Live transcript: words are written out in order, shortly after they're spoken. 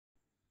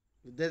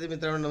विद्यार्थी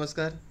मित्रांनो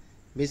नमस्कार.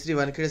 मी श्री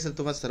वानखेडे सर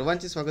तुम्हा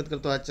सर्वांचे स्वागत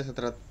करतो आजच्या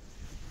सत्रात.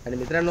 आणि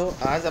मित्रांनो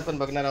आज आपण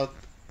बघणार आहोत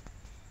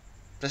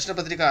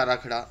प्रश्नपत्रिका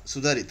आराखडा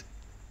सुधारित.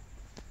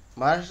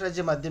 महाराष्ट्र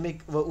राज्य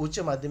माध्यमिक व उच्च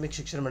माध्यमिक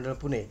शिक्षण मंडळ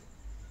पुणे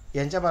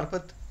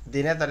यांच्यामार्फत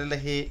देण्यात आलेलं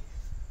हे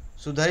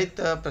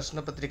सुधारित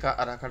प्रश्नपत्रिका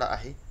आराखडा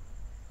आहे.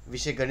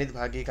 विषय गणित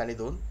भाग 1 आणि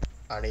 2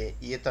 आणि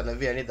इयत्ता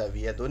 9वी आणि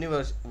 10वी या दोन्ही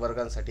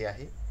वर्गांसाठी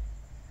आहे.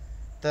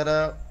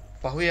 तर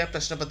पाहूया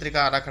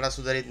प्रश्नपत्रिका आराखडा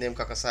सुधारित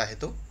नेमका कसा आहे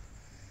तो.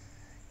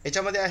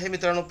 याच्यामध्ये आहे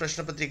मित्रांनो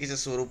प्रश्नपत्रिकेचे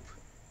स्वरूप,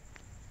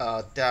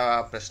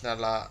 त्या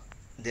प्रश्नाला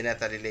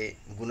देण्यात आलेले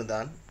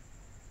गुणदान,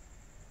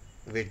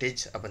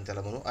 वेटेज आपण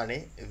त्याला म्हणू, आणि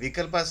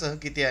विकल्पासह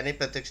किती आणि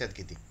प्रत्यक्षात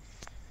किती.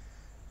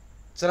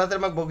 चला तर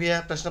मग बघूया.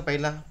 प्रश्न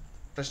पहिला,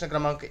 प्रश्न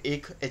क्रमांक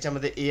 1.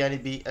 याच्यामध्ये ए आणि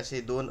बी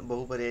असे दोन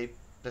बहुपर्यायी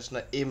प्रश्न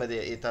ए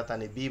मध्ये येतात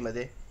आणि बी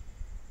मध्ये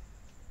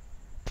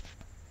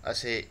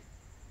असे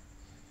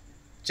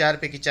 4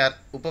 पैकी 4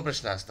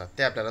 उपप्रश्न असतात,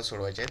 ते आपल्याला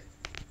सोडवायचे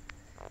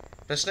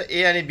आहेत. प्रश्न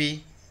ए आणि बी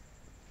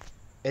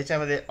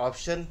याच्यामध्ये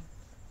ऑप्शन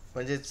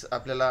म्हणजेच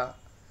आपल्याला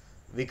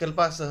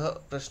विकल्पासह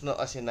प्रश्न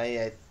असे नाही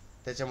आहेत,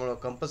 त्याच्यामुळं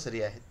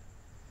कंपल्सरी आहेत.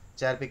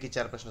 4 पैकी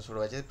 4 प्रश्न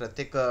सोडवायचे आहेत.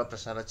 प्रत्येक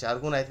प्रश्नाला 4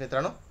 गुण आहेत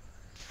मित्रांनो.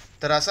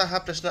 तर असा हा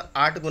प्रश्न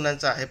 8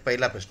 गुणांचा आहे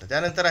पहिला प्रश्न.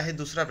 त्यानंतर आहे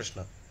दुसरा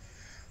प्रश्न.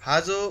 हा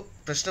जो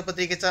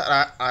प्रश्नपत्रिकेचा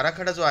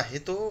आराखडा जो आहे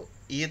तो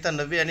इयत्ता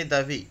 9वी आणि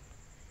 10वी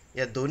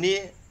या दोन्ही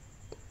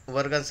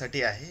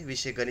वर्गांसाठी आहे.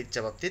 विषय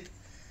गणितच्या बाबतीत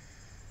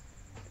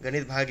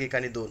गणित भाग 1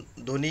 आणि 2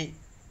 दोन्ही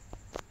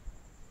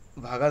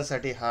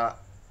भागांसाठी हा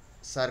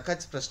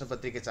सारखाच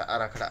प्रश्नपत्रिकेचा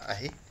आराखडा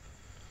आहे.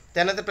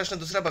 त्यानंतर प्रश्न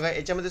दुसरा बघा.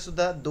 याच्यामध्ये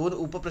सुद्धा 2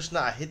 उपप्रश्न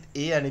आहेत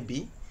ए आणि बी.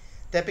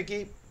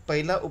 त्यापैकी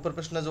पहिला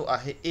उपप्रश्न जो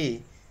आहे ए,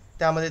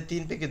 त्यामध्ये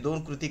 3 पैकी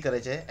 2 कृती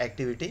करायची आहे,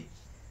 ॲक्टिव्हिटी,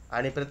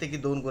 आणि प्रत्येकी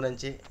 2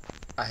 गुणांचे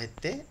आहेत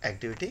ते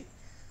ॲक्टिव्हिटी.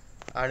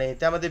 आणि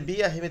त्यामध्ये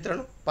बी आहे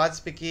मित्रांनो 5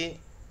 पैकी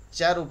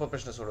 4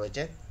 उपप्रश्न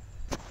सोडवायचे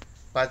आहेत.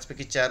 5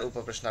 पैकी 4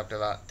 उपप्रश्न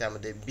आपल्याला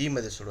त्यामध्ये बी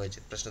मध्ये सोडवायचे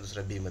आहेत, प्रश्न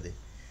दुसरा बी मध्ये,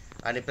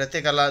 आणि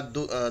प्रत्येकाला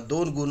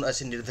 2 गुण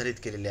असे निर्धारित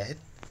केलेले आहेत.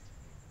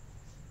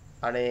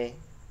 आणि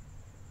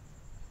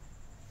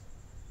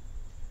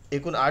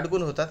एकूण 8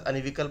 गुण होतात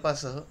आणि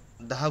विकल्पासह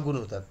 10 गुण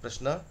होतात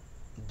प्रश्न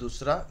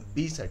दुसरा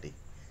बी साठी.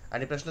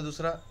 आणि प्रश्न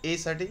दुसरा ए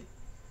साठी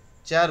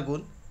 4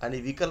 गुण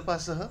आणि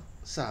विकल्पासह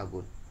 6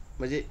 गुण.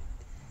 म्हणजे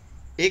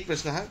एक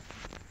प्रश्न हा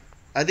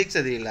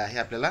अधिकचा दिलेला आहे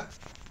आपल्याला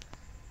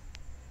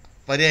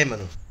पर्याय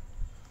म्हणून.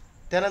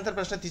 त्यानंतर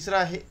प्रश्न तिसरा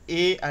आहे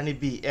ए आणि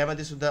बी.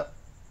 यामध्ये सुद्धा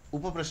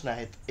उपप्रश्न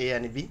आहेत ए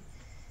आणि बी.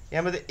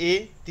 यामध्ये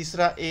ए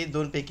तिसरा ए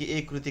 2 पैकी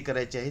 1 कृती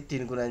करायची आहे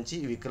 3 गुणांची,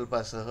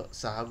 विकल्पासह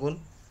 6 गुण.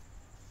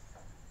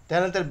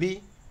 त्यानंतर बी,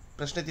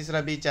 प्रश्न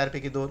तिसरा बी 4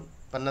 पैकी 2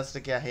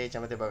 50% आहे.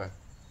 याच्यामध्ये बघा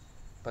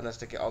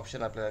 50%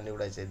 ऑप्शन आपल्याला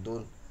निवडायचे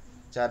आहेत.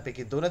 4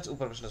 पैकी 2च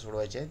उपप्रश्न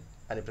सोडवायचे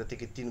आहेत आणि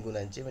प्रत्येकी 3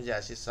 गुणांचे, म्हणजे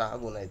असे 6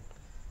 गुण आहेत.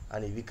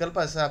 आणि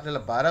विकल्पासह आपल्याला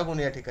 12 गुण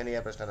या ठिकाणी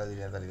या प्रश्नाला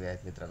देण्यात आलेले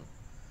आहेत मित्रांनो.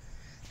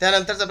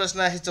 त्यानंतरचा प्रश्न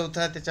आहे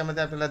चौथा.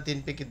 त्याच्यामध्ये आपल्याला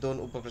 3 पैकी 2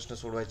 उपप्रश्न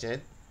सोडवायचे आहेत.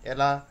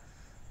 याला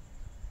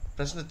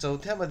प्रश्न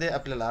चौथ्यामध्ये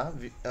आपल्याला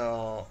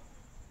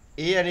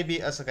ए आणि बी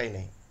असं काही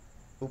नाही,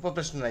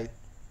 उपप्रश्न नाहीत,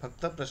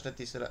 फक्त प्रश्न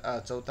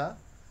चौथा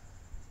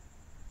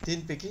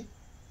 3 पैकी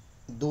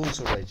 2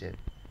 सोडवायचे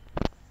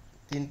आहेत.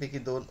 3 पैकी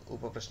 2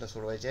 उपप्रश्न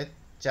सोडवायचे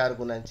आहेत 4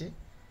 गुणांचे,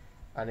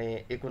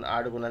 आणि एकूण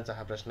 8 गुणांचा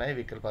हा प्रश्न आहे,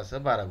 विकल्पासह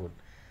 12 गुण.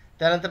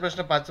 त्यानंतर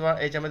प्रश्न 5वा.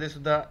 याच्यामध्ये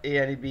सुद्धा ए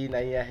आणि बी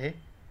नाही आहे,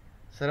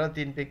 सरळ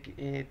 3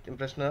 पैकी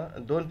प्रश्न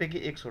 2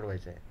 पैकी 1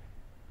 सोडवायचा आहे.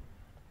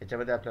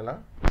 याच्यामध्ये आपल्याला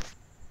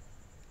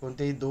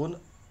कोणतेही 2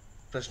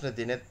 प्रश्न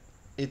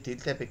देण्यात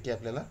येतील, त्यापैकी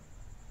आपल्याला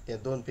या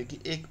 2 पैकी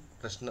 1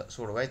 प्रश्न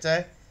सोडवायचा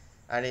आहे.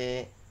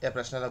 आणि या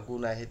प्रश्नाला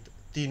गुण आहेत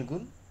 3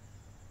 गुण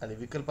आणि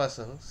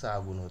विकल्पासह 6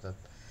 गुण होतात.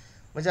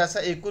 म्हणजे असा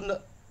एकूण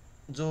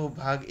जो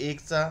भाग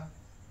 1चा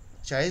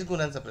 40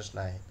 गुणांचा प्रश्न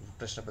आहे,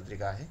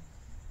 प्रश्नपत्रिका आहे,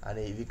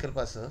 आणि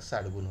विकल्पासह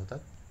 60 गुण होतात.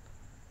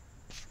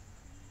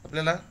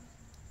 आपल्याला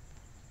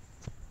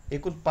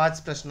एकूण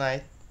 5 प्रश्न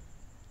आहेत.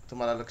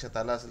 तुम्हाला लक्षात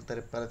आलं असेल तर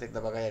परत एकदा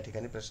बघा. या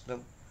ठिकाणी प्रश्न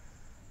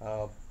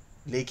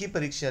लेखी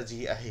परीक्षा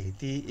जी आहे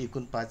ती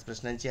एकूण 5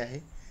 प्रश्नांची आहे.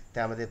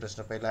 त्यामध्ये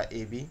प्रश्न पहिला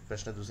ए बी,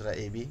 प्रश्न दुसरा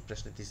ए बी,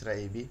 प्रश्न तिसरा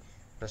ए बी,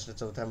 प्रश्न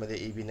चौथ्यामध्ये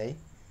ए बी नाही,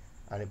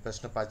 आणि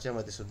प्रश्न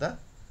 5व्यामध्ये सुद्धा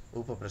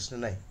उपप्रश्न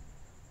नाही,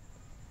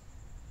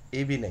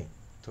 ए बी नाही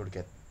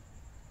थोडक्यात.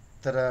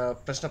 तर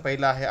प्रश्न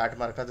पहिला आहे 8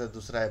 मार्काचा,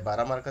 दुसरा आहे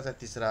 12 मार्काचा,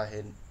 तिसरा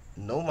आहे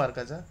 9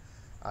 मार्काचा,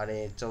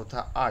 आणि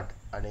चौथा 8,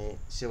 आणि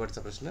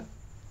शेवटचा प्रश्न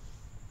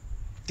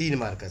 3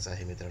 मार्काचा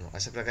आहे मित्रांनो.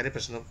 अशा प्रकारे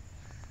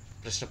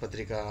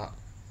प्रश्नपत्रिका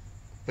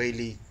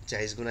पहिली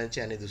 40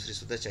 गुणांची आणि दुसरी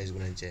सुद्धा 40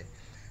 गुणांची आहे.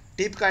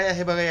 टिप काय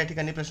आहे बघा. या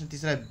ठिकाणी प्रश्न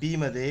तिसरा बी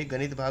मध्ये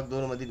गणित भाग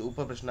 2 मधील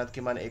उपप्रश्नात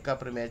किमान एका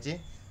प्रमेयाचे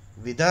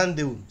विधान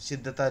देऊन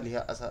सिद्धता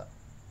लिहा असा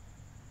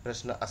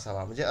प्रश्न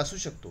असावा, म्हणजे असू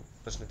शकतो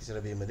प्रश्न तिसरा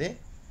बी मध्ये.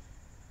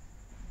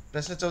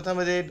 प्रश्न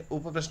चौथ्यामध्ये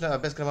उपप्रश्न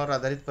अभ्यासक्रमावर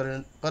आधारित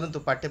परंतु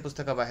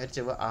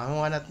पाठ्यपुस्तकाबाहेरचे व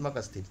आव्हानात्मक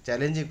असतील,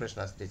 चॅलेंजिंग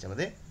प्रश्न असतील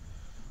त्याच्यामध्ये.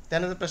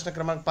 त्यानंतर प्रश्न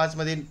क्रमांक 5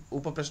 मधील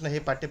उपप्रश्न हे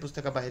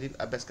पाठ्यपुस्तकाबाहेरील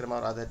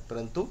अभ्यासक्रमावर आधारित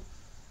परंतु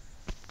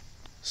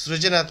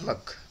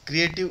सृजनात्मक,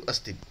 क्रिएटिव्ह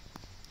असतील.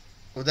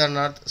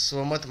 उदाहरणार्थ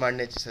स्वमत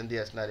मांडण्याची संधी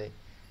असणारे,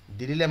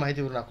 दिलेल्या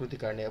माहितीवरून आकृती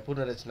काढणे,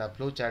 अपूर्ण रचना,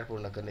 फ्लो चार्ट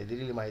पूर्ण करणे,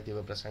 दिलेली माहिती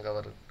व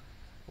प्रसंगावर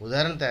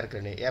उदाहरण तयार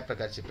करणे या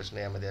प्रकारचे प्रश्न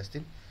यामध्ये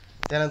असतील.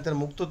 त्यानंतर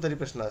मुक्तोत्तरी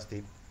प्रश्न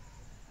असतील.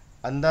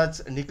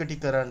 अंदाज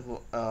निकटीकरण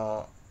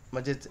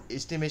म्हणजेच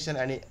एस्टिमेशन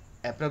आणि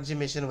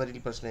ॲप्रॉक्सिमेशनवरील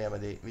प्रश्न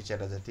यामध्ये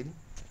विचारले जातील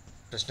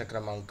प्रश्न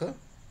क्रमांक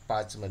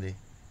 5 मध्ये.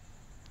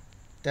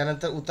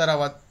 त्यानंतर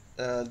उतारावाद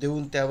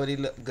देऊन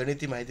त्यावरील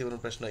गणिती माहितीवरून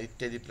प्रश्न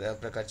इत्यादी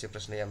प्रकारचे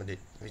प्रश्न यामध्ये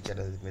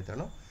विचारले जातील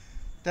मित्रांनो.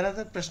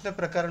 त्यानंतर प्रश्न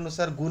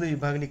प्रकारानुसार गुण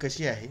विभागणी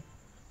कशी आहे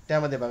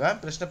त्यामध्ये बघा,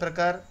 प्रश्न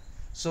प्रकार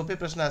सोपे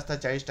प्रश्न असतात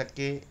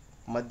 40%,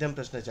 मध्यम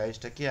प्रश्न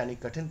 40% आणि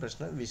कठीण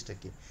प्रश्न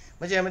 20%.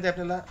 म्हणजे यामध्ये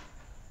आपल्याला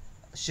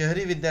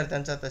शहरी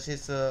विद्यार्थ्यांचा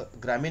तसेच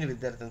ग्रामीण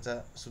विद्यार्थ्यांचा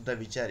सुद्धा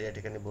विचार या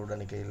ठिकाणी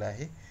बोर्डाने केलेला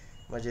आहे.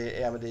 म्हणजे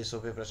यामध्ये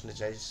सोपे प्रश्न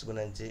 40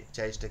 गुणांचे,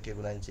 40%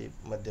 गुणांचे,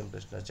 मध्यम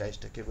प्रश्न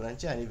 40%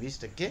 गुणांचे आणि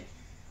 20%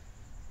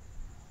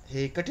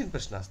 हे कठीण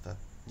प्रश्न असतात,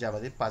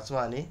 ज्यामध्ये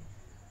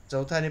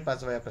चौथा आणि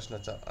पाचवा या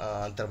प्रश्नाचा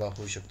अंतर्भाव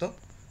होऊ शकतो.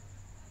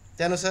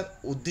 त्यानुसार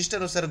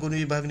उद्दिष्टानुसार गुण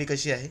विभागणी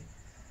कशी आहे.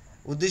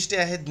 उद्दिष्टे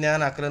आहेत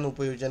ज्ञान, आकलन,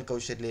 उपयोजन,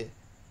 कौशल्य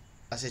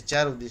असे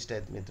 4 उद्दिष्ट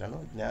आहेत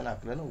मित्रांनो. ज्ञान,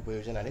 आकलन,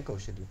 उपयोजन आणि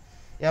कौशल्य.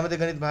 यामध्ये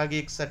गणित भाग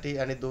 1 साठी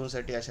आणि 2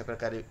 साठी अशा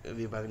प्रकारे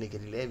विभागणी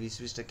केलेली आहे.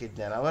 20-20%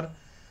 ज्ञानावर,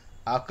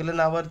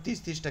 आकलनावर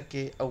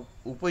 30-30%,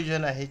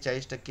 उपयोजन आहे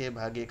 40%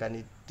 भाग 1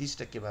 आणि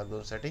 30% भाग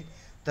 2 साठी.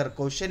 तर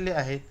कौशल्य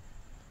आहेत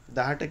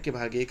 10%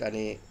 भाग 1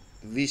 आणि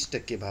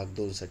 20% भाग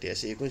 2 साठी.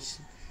 असे एकूण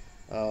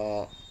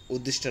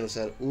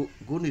उद्दिष्टानुसार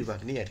गुण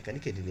विभागणी या ठिकाणी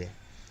केलेली आहे.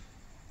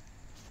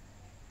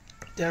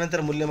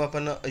 त्यानंतर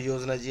मूल्यमापन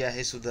योजना जी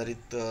आहे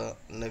सुधारित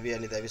 9वी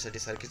आणि 10वी साठी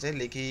सारखीच आहे.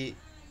 लेखी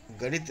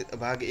गणित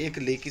भाग 1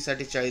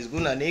 लेखीसाठी 40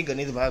 गुण आणि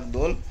गणित भाग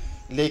 2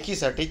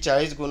 लेखीसाठी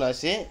 40 गुण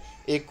असे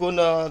एकूण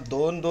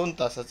 2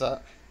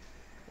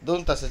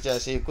 तासाचे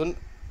असे एकूण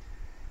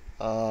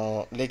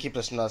लेखी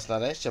प्रश्न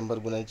असणार आहे 100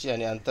 गुणांची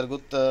आणि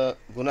अंतर्गत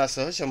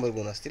गुणासह 100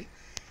 गुण असतील.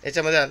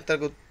 याच्यामध्ये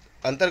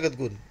अंतर्गत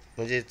गुण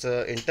म्हणजेच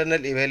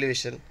इंटरनल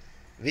इव्हॅल्युएशन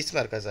 20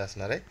 मार्काचा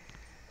असणार आहे.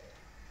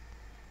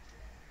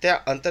 त्या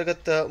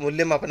अंतर्गत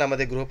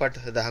मूल्यमापनामध्ये गृहपाठ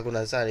 10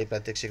 गुणांचा आणि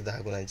प्रात्यक्षिक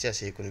 10 गुणांचे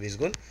असे एकूण 20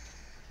 गुण.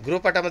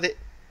 गृहपाठामध्ये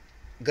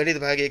गणित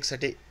भाग 1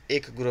 साठी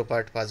 1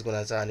 गृहपाठ 5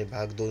 गुणांचा आणि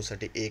भाग 2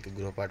 साठी 1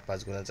 गृहपाठ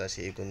 5 गुणांचा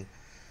असे एकूण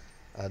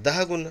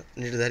 10 गुण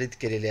निर्धारित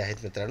केलेले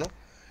आहेत मित्रांनो.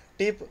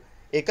 टिप: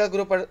 एका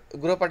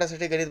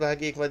गृहपाठासाठी गणित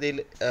भाग 1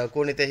 मधील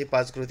कोणत्याही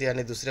 5 कृती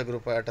आणि दुसऱ्या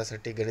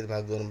गृहपाठासाठी गणित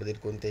भाग 2 मधील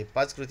कोणत्याही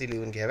 5 कृती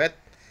लिहून घ्याव्यात.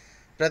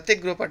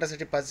 प्रत्येक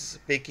गृहपाठासाठी 5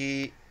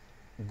 पैकी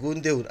गुण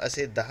देऊन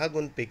असे 10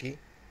 गुणपैकी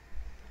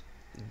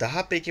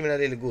 10 पैकी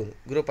मिळालेले गुण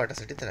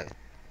गृहपाठासाठी धरावे.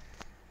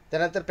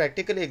 त्यानंतर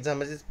प्रॅक्टिकल एक्झाम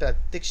म्हणजे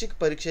प्रात्यक्षिक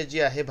परीक्षा जी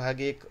आहे भाग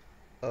 1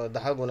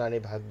 10 गुण आणि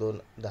भाग 2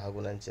 10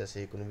 गुणांचे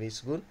असे एकूण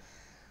 20 गुण.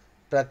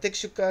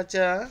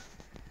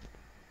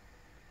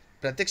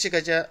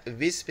 प्रात्यक्षिकाच्या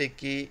 20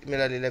 पैकी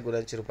मिळालेल्या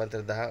गुणांचे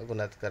रूपांतर 10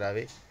 गुणात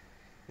करावे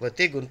व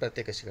ते गुण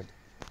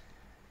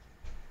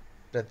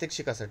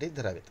प्रात्यक्षिकासाठी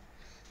धरावेत.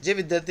 जे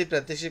विद्यार्थी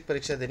प्रात्यक्षिक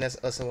परीक्षा देण्यास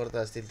असमर्थ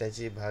असतील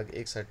त्यांची भाग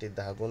 1 साठी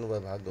 10 गुण व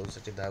भाग 2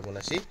 साठी 10 गुण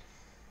अशी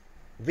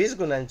 20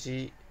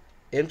 गुणांची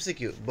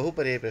MCQ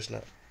बहुपर्यायी प्रश्न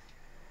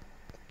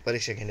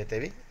परीक्षा घेण्यात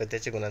यावी व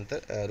त्याचे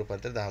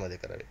रूपांतर 10 मध्ये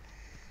करावे.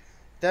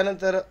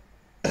 त्यानंतर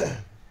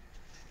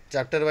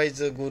चॅप्टर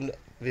वाईज गुण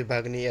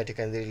विभागणी या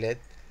ठिकाणी दिलेली आहेत.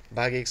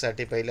 भाग 1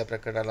 साठी पहिल्या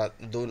प्रकरणाला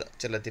 2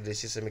 चलातील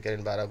रेषीय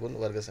समीकरण 12 गुण,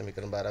 वर्ग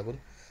समीकरण 12 गुण,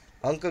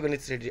 अंकगणित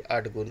श्रेणी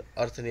 8 गुण,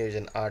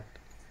 अर्थनियोजन 8,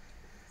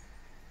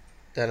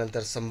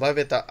 त्यानंतर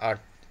संभाव्यता 8,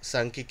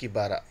 सांख्यिकी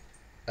 12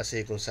 असे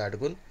एकूण 60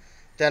 गुण.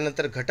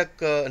 त्यानंतर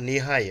घटक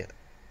निहाय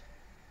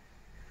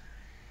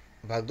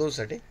भाग 2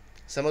 साठी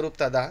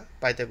समरूपता 10,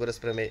 पायथागोरस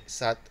प्रमेय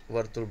 7,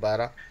 वर्तुळ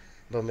 12,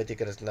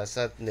 भौमितिक रचना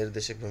 7,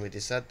 निर्देशक भूमिती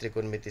 7,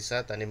 त्रिकोणमिती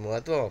 7 आणि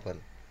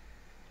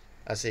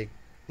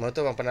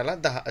महत्त्वमापनाला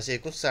 10 असे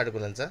एकूण 60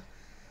 गुणांचा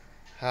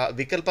हा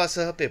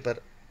विकल्पासह पेपर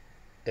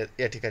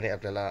या ठिकाणी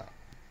आपल्याला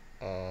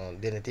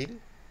देण्यात येईल.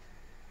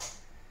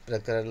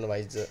 प्रकरण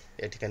वाईज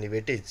या ठिकाणी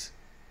वेटेज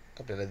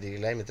आपल्याला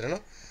दिलेला आहे मित्रांनो.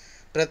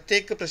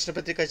 प्रत्येक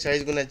प्रश्नपत्रिका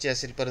 40 गुणांची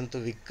असेल परंतु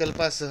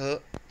विकल्पासह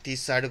ती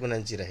 60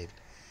 गुणांची राहील.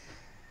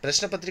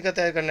 प्रश्नपत्रिका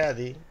तयार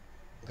करण्याआधी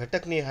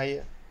घटकनिहाय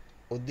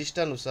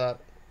उद्दिष्टानुसार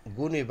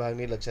गुण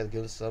विभागणी लक्षात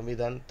घेऊन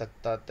संविधान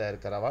तक्ता तयार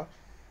करावा.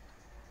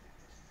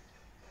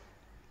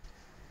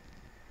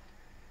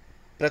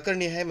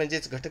 प्रकरणनिहाय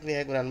म्हणजेच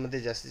घटकनिहाय गुणांमध्ये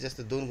जास्तीत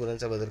जास्त 2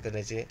 गुणांचा बदल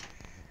करण्याचे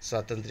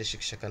स्वातंत्र्य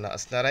शिक्षकांना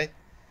असणार आहे.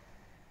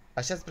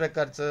 अशाच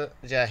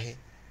प्रकारचं जे आहे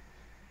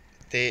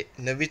ते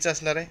 9वीचं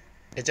असणार आहे.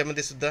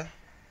 याच्यामध्ये सुद्धा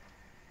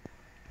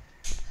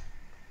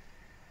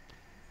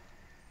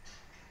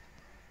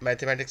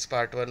मॅथमॅटिक्स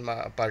पार्ट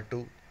 1 पार्ट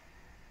 2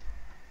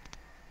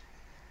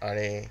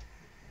 आणि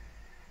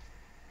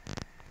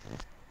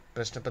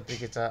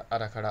प्रश्नपत्रिकेचा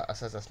आराखडा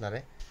असाच असणार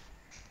आहे.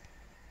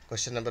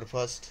 Question number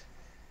first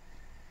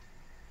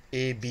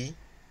A-B,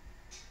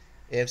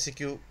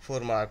 MCQ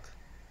 4 mark,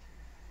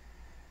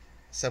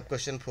 sub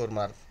question 4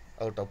 mark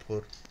out of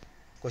 4.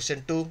 Question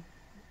 2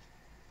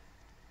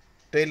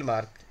 12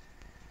 mark,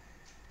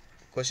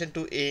 question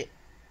 2A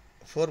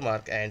 4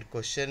 mark and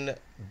question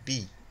B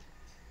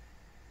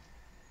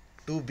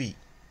 2B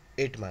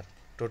 8 mark,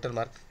 total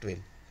mark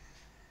 12.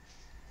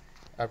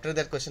 After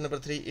that, question number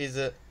 3 is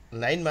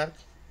 9 mark,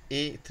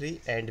 A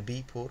 3 and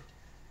B 4,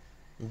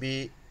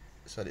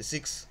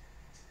 6.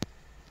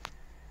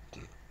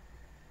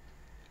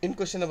 In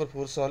question number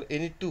 4, solve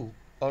any 2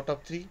 out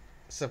of 3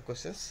 sub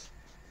questions,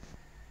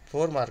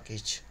 4 mark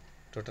each,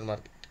 total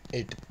mark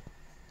 8.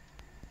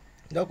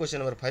 Now question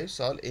number 5,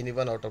 solve any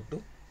 1 out of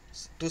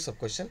 2 sub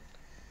question,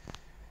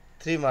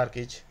 3 mark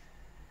each.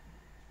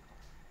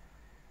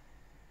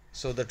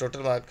 So the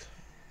total mark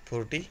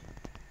 40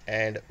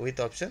 and with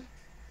option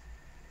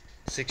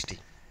 60.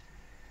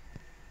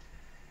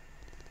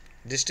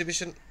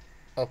 Distribution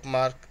of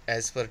mark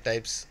as per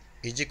types: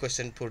 easy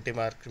question 40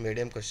 mark,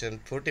 medium question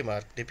 40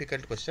 mark,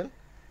 difficult question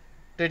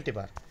 20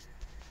 mark.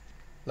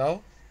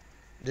 Now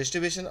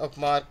distribution of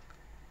mark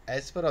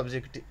as per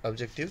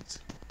objectives: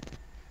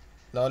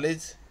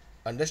 knowledge,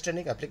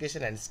 understanding,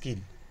 application and skill,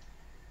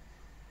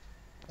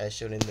 as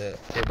shown in the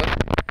table.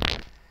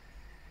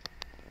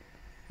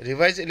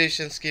 Revised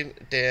evaluation scheme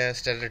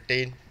standard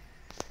 10,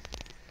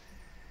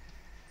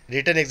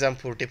 written exam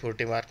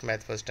 40 mark,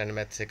 math first and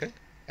math second,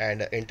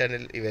 and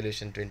internal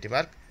evaluation 20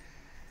 mark,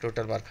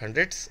 total mark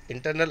hundreds.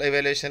 Internal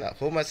evaluation,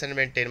 home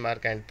assignment 10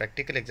 mark and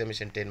practical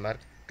examination 10 mark,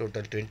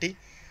 total 20.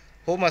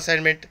 Home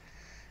assignment,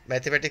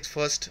 mathematics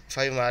first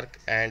 5 mark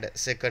and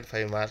second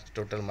 5 mark,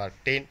 total mark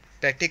 10.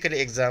 Practical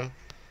exam,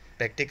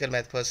 practical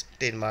math first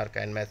 10 mark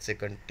and math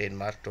second 10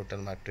 mark, total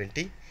mark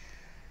 20.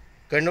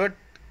 Convert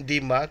the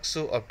marks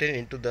so obtained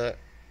into the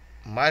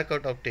mark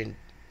out of 10.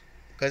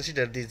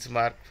 Consider these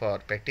mark for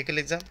practical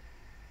exam.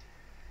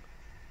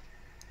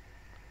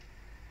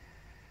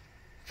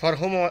 For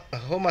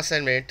home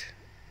assignment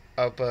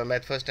of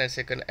math first and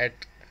second,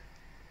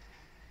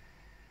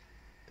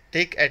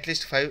 take at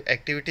least 5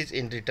 activities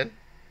in written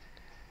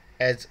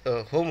as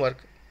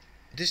homework.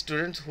 The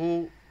students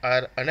who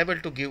are unable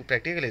to give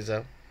practical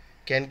exam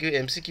can give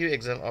MCQ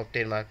exam of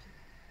 10 mark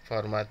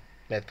for math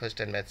first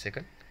and math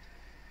second,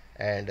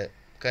 and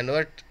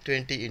convert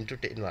 20 into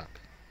 10 mark.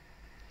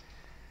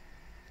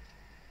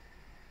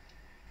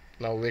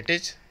 Now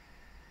weightage: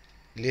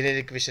 linear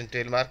equation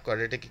 12 mark,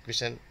 quadratic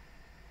equation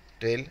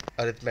 12,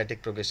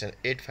 arithmetic progression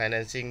 8,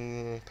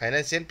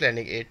 financial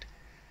planning 8,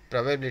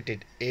 probability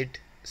 8,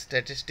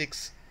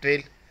 statistics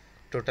 12,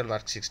 total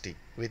mark 60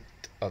 with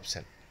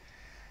option.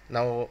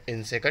 Now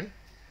in second,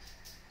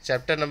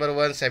 chapter number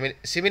 1,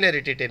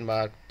 similarity 10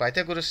 mark,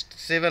 Pythagoras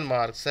 7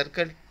 mark,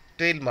 circle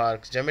 12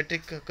 marks,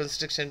 geometric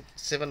construction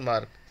 7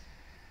 mark,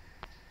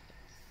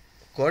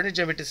 coordinate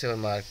geometry 7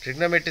 mark,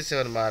 trigonometry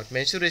 7 mark,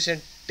 mensuration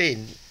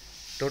 10,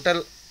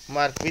 total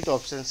mark with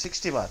option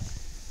 60 mark.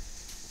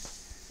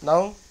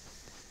 Now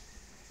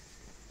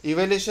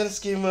evaluation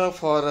scheme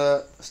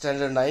for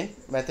standard 9,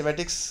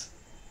 mathematics,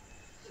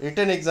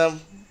 written exam,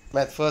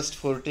 math first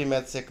 40,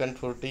 math second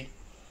 40,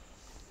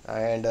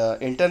 and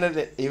internal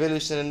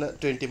evaluation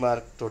 20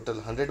 mark, total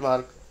 100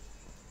 mark.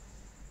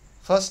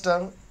 First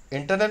term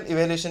internal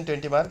evaluation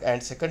 20 mark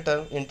and second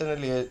term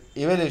internal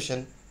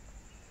evaluation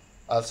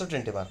also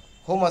 20 mark.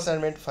 Home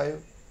assignment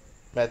 5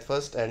 math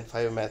first and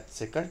 5 math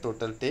second,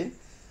 total 10.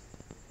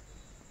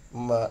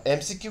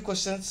 MCQ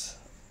questions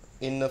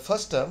in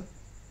first term,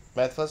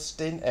 math first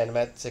 10 and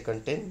math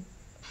second 10,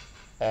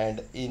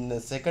 and in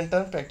second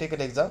term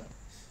practical exam,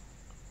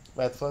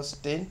 math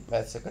first 10,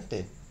 math second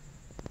 10,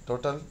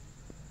 total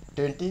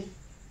 20.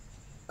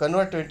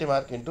 Convert 20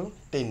 mark into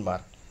 10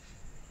 mark.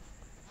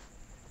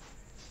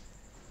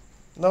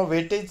 Now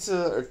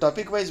weightage,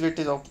 topic wise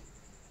weightage of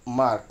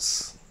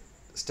marks,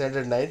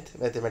 standard 9th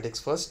mathematics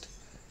first,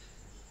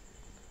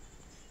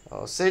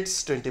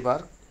 sets 20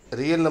 mark,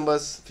 real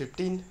numbers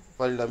 15,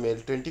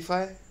 polynomial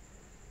 25,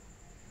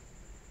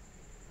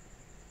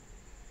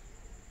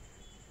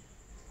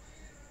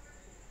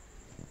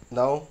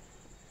 now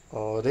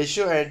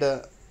ratio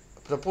and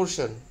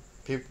proportion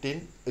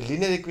 15,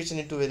 linear equation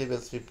into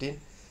variables 15,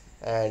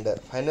 and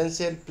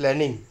financial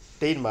planning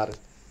 10 mark,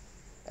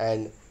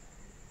 and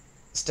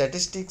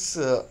statistics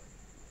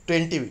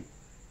 20,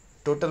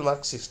 total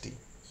mark 60.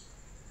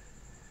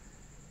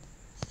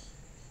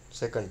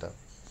 Second term,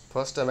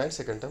 first term and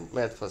second term,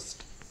 math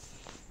first.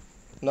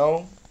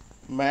 Now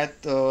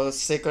math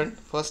second,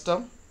 first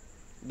term,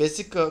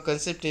 basic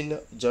concept in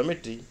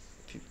geometry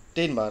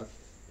 10 mark,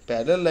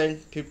 parallel line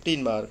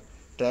 15 mark,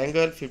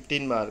 triangle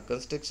 15 mark,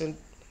 construction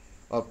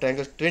of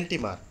triangle 20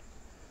 mark,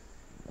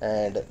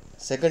 and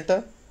second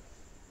term,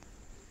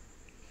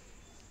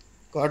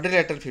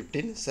 quadrilateral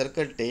 15,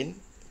 circle 10,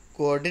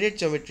 coordinate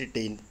geometry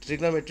 10,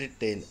 trigonometry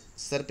 10,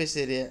 surface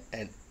area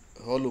and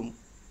volume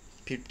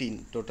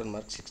 15, total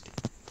mark 60.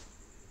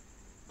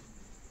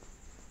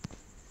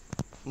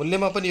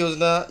 मूल्यमापन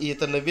योजना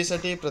इयत्ता 9वी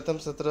साठी प्रथम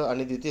सत्र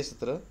आणि द्वितीय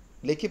सत्र.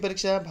 लेखी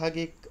परीक्षा भाग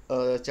 1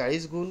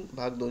 40 गुण,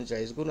 भाग 2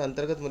 40 गुण,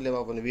 अंतर्गत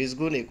मूल्यमापन 20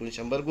 गुण, एकूण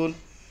 100 गुण.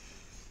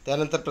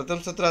 त्यानंतर प्रथम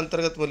सत्र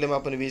अंतर्गत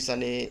मूल्यमापन 20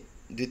 आणि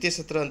द्वितीय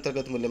सत्र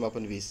अंतर्गत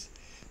मूल्यमापन 20.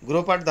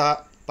 गृहपाठ 10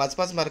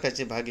 5-5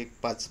 मार्काचे, भाग 1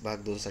 5,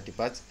 भाग 2 साठी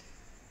 5,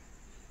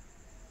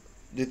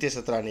 द्वितीय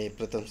सत्र आणि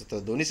प्रथम सत्र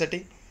दोन्हीसाठी.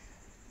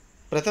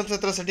 प्रथम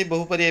सत्रासाठी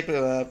बहुपर्यायी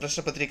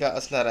प्रश्नपत्रिका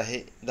असणार आहे.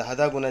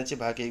 10-10 गुणांची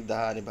भाग 1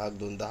 10 आणि भाग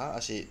 2 10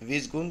 असे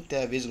 20 गुण,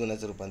 त्या 20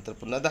 गुणाचं रूपांतर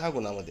पुन्हा 10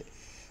 गुणामध्ये.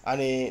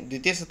 आणि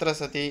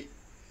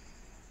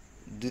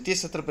द्वितीय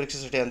सत्र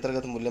परीक्षेसाठी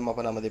अंतर्गत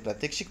मूल्यमापनामध्ये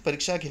प्रात्यक्षिक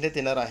परीक्षा घेण्यात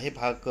येणार आहे.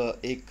 भाग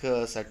 1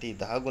 साठी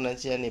 10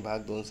 गुणांची आणि भाग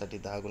 2 साठी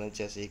 10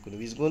 गुणांची असे एकूण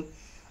 20 गुण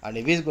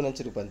आणि 20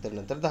 गुणांचे रूपांतर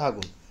नंतर 10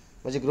 गुण,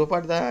 म्हणजे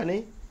गृहपाठ 10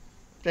 आणि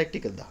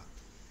प्रॅक्टिकल 10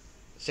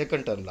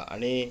 सेकंड टर्मला,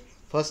 आणि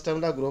फर्स्ट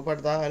टर्मला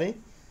गृहपाठ 10 आणि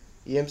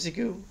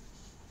MCQ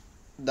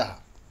 10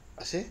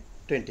 असे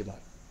 20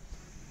 मार्क.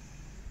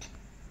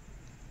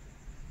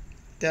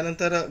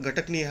 त्यानंतर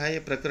घटकनिहाय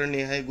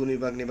प्रकरणनिहाय गुण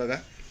विभागणी बघा.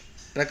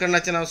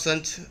 प्रकरणाचे नाव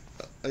संच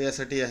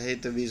यासाठी आहे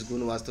तर 20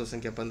 गुण, वास्तव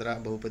संख्या 15,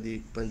 बहुपदी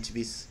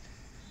 25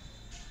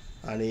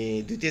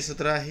 आणि द्वितीय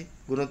सत्र आहे.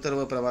 गुणोत्तर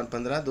व प्रमाण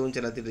 15, 2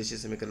 चलातील रेषीय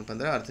समीकरण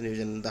 15,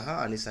 अर्थनियोजन 10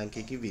 आणि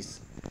सांख्यिकी 20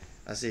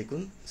 असे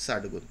एकूण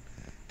 60 गुण.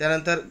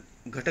 त्यानंतर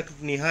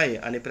घटकनिहाय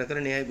आणि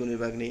प्रकरणनिहाय गुण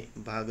विभागणी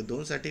भाग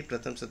 2 साठी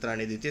प्रथम सत्र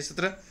आणि द्वितीय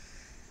सत्र.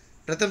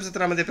 प्रथम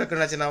सत्रामध्ये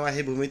प्रकरणाचे नाव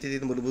आहे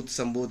भूमितीतील मूलभूत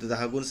संबोध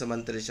 10 गुण,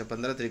 समांतर रेषा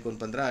 15, त्रिकोण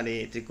 15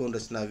 आणि त्रिकोण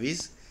रचना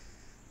 20.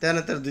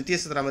 त्यानंतर द्वितीय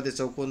सत्रामध्ये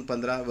चौकोन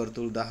 15,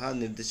 वर्तुळ 10,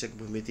 निर्देशक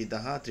भूमिती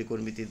 10,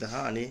 त्रिकोणमिती 10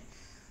 आणि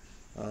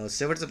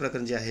शेवटचं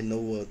प्रकरण जे आहे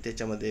 9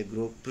 त्याच्यामध्ये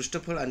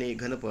पृष्ठफळ आणि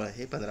घनफळ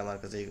हे 15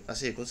 मार्काचे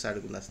असे एकूण 60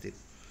 गुण असतील.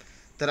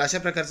 तर अशा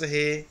प्रकारचं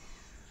हे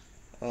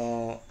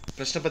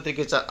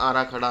प्रश्नपत्रिकेचा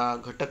आराखडा,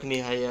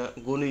 घटकनिहाय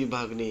गुण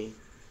विभागणी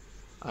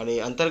आणि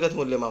अंतर्गत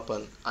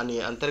मूल्यमापन, आणि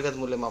अंतर्गत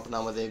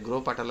मूल्यमापनामध्ये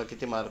गृहपाठाला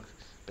किती मार्क,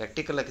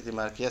 प्रॅक्टिकलला किती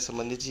मार्क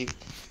यासंबंधीची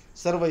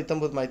सर्व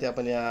इत्थंभूत माहिती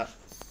आपण या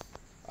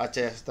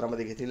आजच्या या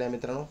सत्रामध्ये घेतलेली आहे.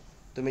 मित्रांनो,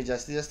 तुम्ही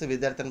जास्तीत जास्त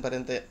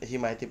विद्यार्थ्यांपर्यंत ही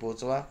माहिती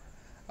पोहोचवा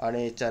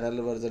आणि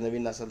चॅनलवर जर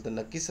नवीन असाल तर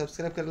नक्की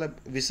सबस्क्राईब करायला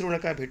विसरू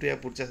नका. भेटूया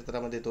पुढच्या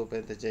सत्रामध्ये.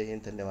 तोपर्यंत जय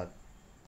हिंद, धन्यवाद.